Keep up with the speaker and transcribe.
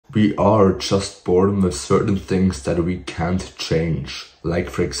We are just born with certain things that we can't change, like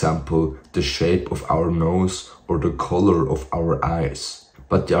for example, the shape of our nose or the color of our eyes.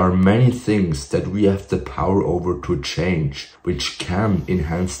 But there are many things that we have the power over to change, which can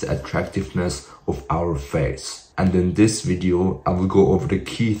enhance the attractiveness of our face. And in this video, I will go over the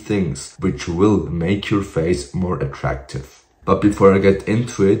key things which will make your face more attractive. But before I get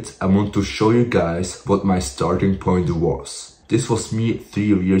into it, I want to show you guys what my starting point was. This was me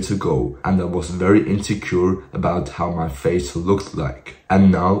 3 years ago, and I was very insecure about how my face looked like.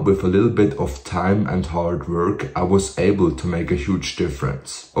 And now, with a little bit of time and hard work, I was able to make a huge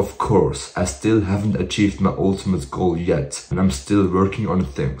difference. Of course, I still haven't achieved my ultimate goal yet, and I'm still working on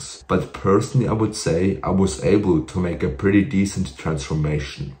things. But personally, I would say I was able to make a pretty decent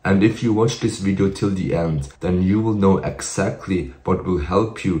transformation. And if you watch this video till the end, then you will know exactly what will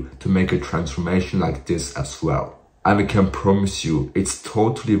help you to make a transformation like this as well. And I can promise you, it's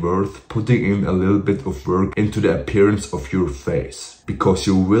totally worth putting in a little bit of work into the appearance of your face. Because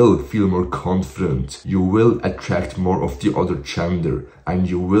you will feel more confident, you will attract more of the other gender, and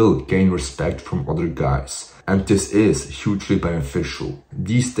you will gain respect from other guys. And this is hugely beneficial.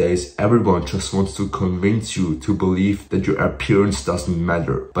 These days, everyone just wants to convince you to believe that your appearance doesn't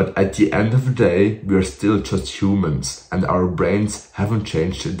matter. But at the end of the day, we are still just humans, and our brains haven't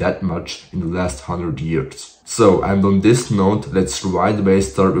changed that much in the last 100 years. So, and on this note, let's right away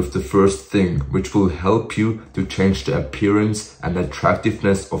start with the first thing, which will help you to change the appearance and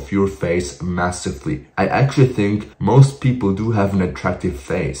attractiveness of your face massively. I actually think most people do have an attractive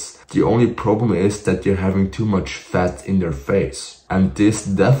face. The only problem is that they're having too much fat in their face. And this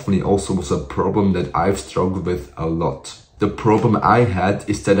definitely also was a problem that I've struggled with a lot. The problem I had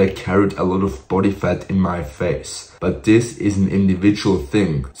is that I carried a lot of body fat in my face. But this is an individual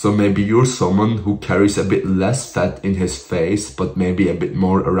thing. So maybe you're someone who carries a bit less fat in his face, but maybe a bit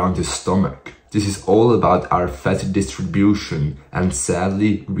more around his stomach. This is all about our fat distribution, and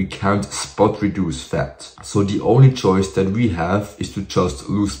sadly, we can't spot reduce fat. So the only choice that we have is to just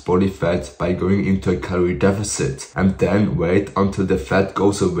lose body fat by going into a calorie deficit, and then wait until the fat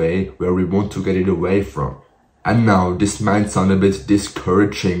goes away where we want to get it away from. And now, this might sound a bit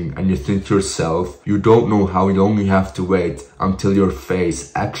discouraging, and you think to yourself, you don't know how long you have to wait until your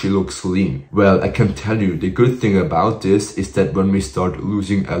face actually looks lean. Well, I can tell you, the good thing about this is that when we start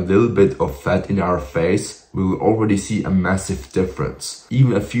losing a little bit of fat in our face, we will already see a massive difference.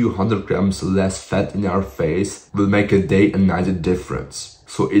 Even a few 100 grams less fat in our face will make a day and night difference.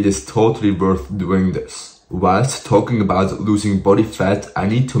 So it is totally worth doing this. Whilst talking about losing body fat, I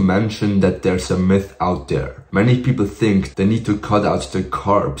need to mention that there's a myth out there. Many people think they need to cut out the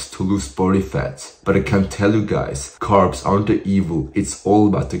carbs to lose body fat. But I can tell you guys, carbs aren't the evil, it's all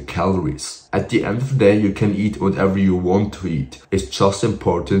about the calories. At the end of the day, you can eat whatever you want to eat. It's just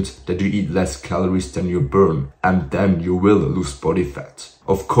important that you eat less calories than you burn, and then you will lose body fat.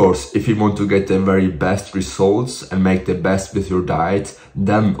 Of course, if you want to get the very best results and make the best with your diet,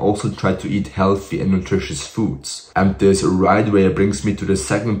 then also try to eat healthy and nutritious foods. And this right away brings me to the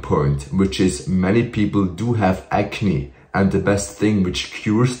second point, which is many people do have acne. And the best thing which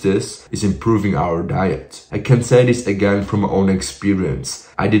cures this is improving our diet. I can say this again from my own experience.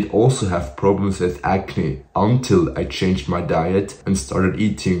 I did also have problems with acne until I changed my diet and started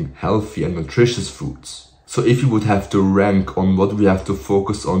eating healthy and nutritious foods. So if you would have to rank on what we have to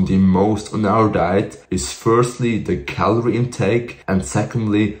focus on the most on our diet, is firstly the calorie intake and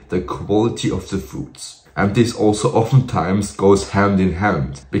secondly the quality of the foods. And this also oftentimes goes hand in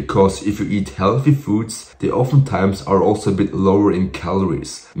hand, because if you eat healthy foods, they oftentimes are also a bit lower in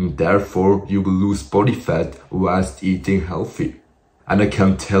calories, and therefore you will lose body fat whilst eating healthy. And I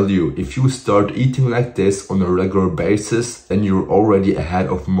can tell you, if you start eating like this on a regular basis, then you're already ahead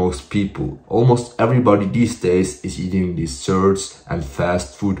of most people. Almost everybody these days is eating desserts and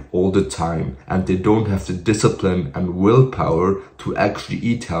fast food all the time, and they don't have the discipline and willpower to actually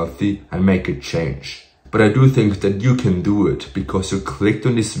eat healthy and make a change. But I do think that you can do it, because you clicked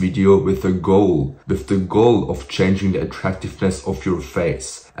on this video with the goal of changing the attractiveness of your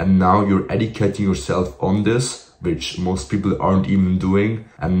face. And now you're educating yourself on this, which most people aren't even doing.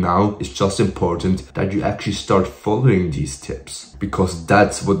 And now it's just important that you actually start following these tips, because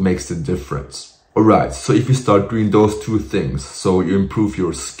that's what makes the difference. Alright, so if you start doing those two things, so you improve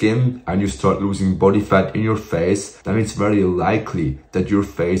your skin and you start losing body fat in your face, then it's very likely that your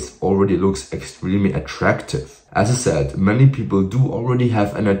face already looks extremely attractive. As I said, many people do already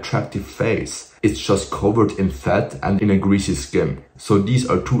have an attractive face, It's just covered in fat and in a greasy skin. So these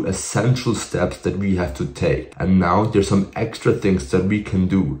are two essential steps that we have to take. And now there's some extra things that we can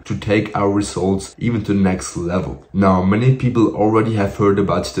do to take our results even to the next level. Now, many people already have heard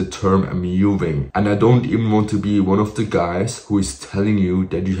about the term mewing. And I don't even want to be one of the guys who is telling you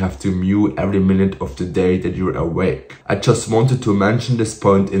that you have to mew every minute of the day that you're awake. I just wanted to mention this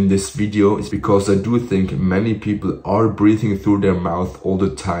point in this video is because I do think many people are breathing through their mouth all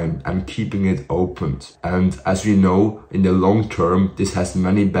the time and keeping it open. And as we know, in the long term, this has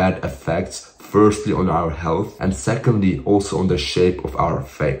many bad effects, firstly on our health and secondly also on the shape of our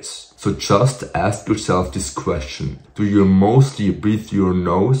face. So just ask yourself this question. Do you mostly breathe through your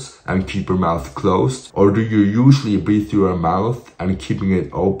nose and keep your mouth closed? Or do you usually breathe through your mouth and keeping it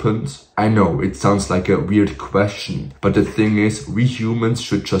open? I know it sounds like a weird question, but the thing is, we humans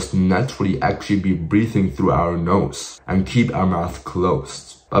should just naturally actually be breathing through our nose and keep our mouth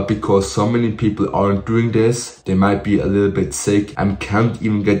closed. But because so many people aren't doing this, they might be a little bit sick and can't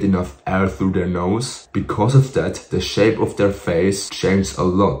even get enough air through their nose. Because of that, the shape of their face changed a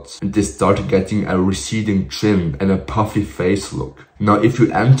lot and they started getting a receding chin and a puffy face look. Now, if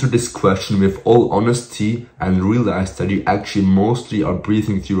you answer this question with all honesty and realize that you actually mostly are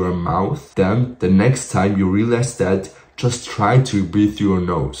breathing through your mouth, then the next time you realize that, just try to breathe through your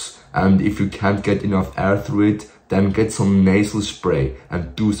nose. And if you can't get enough air through it, then get some nasal spray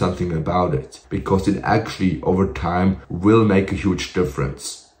and do something about it, because it actually over time will make a huge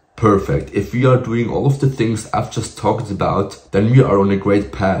difference. Perfect. If we are doing all of the things I've just talked about, then we are on a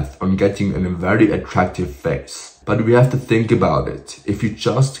great path on getting a very attractive face. But we have to think about it. If you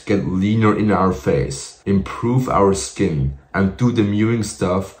just get leaner in our face, improve our skin, and do the mewing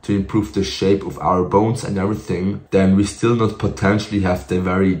stuff to improve the shape of our bones and everything, then we still not potentially have the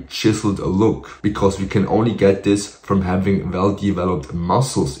very chiseled look, because we can only get this from having well-developed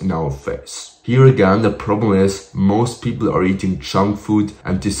muscles in our face. Here again, the problem is most people are eating junk food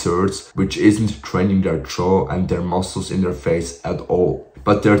and desserts, which isn't training their jaw and their muscles in their face at all.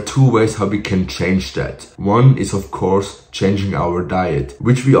 But there are two ways how we can change that. One is of course changing our diet,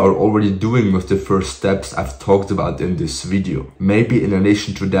 which we are already doing with the first steps I've talked about in this video. Maybe in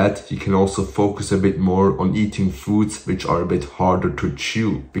addition to that, you can also focus a bit more on eating foods which are a bit harder to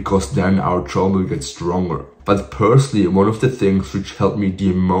chew, because then our jaw will get stronger. But personally, one of the things which helped me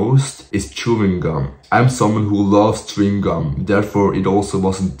the most is chewing gum. I'm someone who loves chewing gum, therefore it also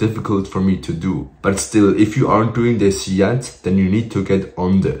wasn't difficult for me to do. But still, if you aren't doing this yet, then you need to get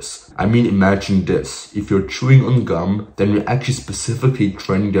on this. I mean, imagine this. If you're chewing on gum, then you're actually specifically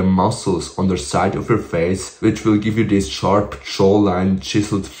training the muscles on the side of your face, which will give you this sharp jawline,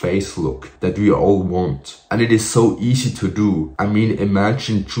 chiseled face look that we all want. And it is so easy to do. I mean,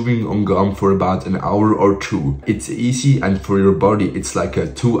 imagine chewing on gum for about an hour or two. It's easy, and for your body, it's like a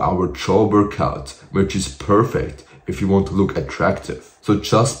 2-hour jaw workout, which is perfect if you want to look attractive. So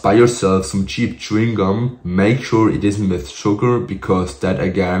just buy yourself some cheap chewing gum, make sure it isn't with sugar, because that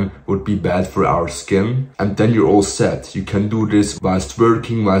again would be bad for our skin. And then you're all set. You can do this whilst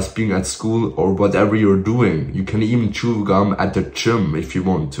working, whilst being at school, or whatever you're doing. You can even chew gum at the gym if you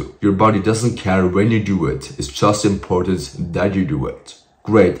want to. Your body doesn't care when you do it, it's just important that you do it.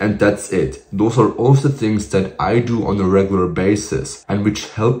 Great, and that's it. Those are all of the things that I do on a regular basis and which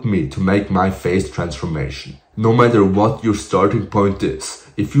help me to make my face transformation. No matter what your starting point is,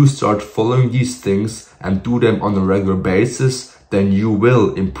 if you start following these things and do them on a regular basis, then you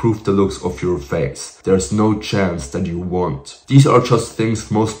will improve the looks of your face. There's no chance that you won't. These are just things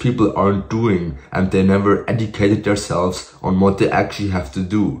most people aren't doing, and they never educated themselves on what they actually have to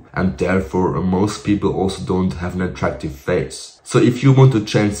do, and therefore most people also don't have an attractive face. So if you want to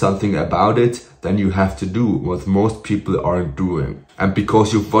change something about it, then you have to do what most people aren't doing. And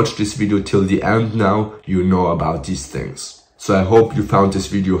because you've watched this video till the end now, you know about these things. So I hope you found this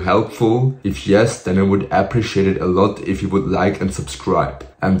video helpful. If yes, then I would appreciate it a lot if you would like and subscribe.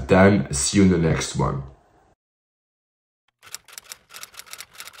 And then see you in the next one.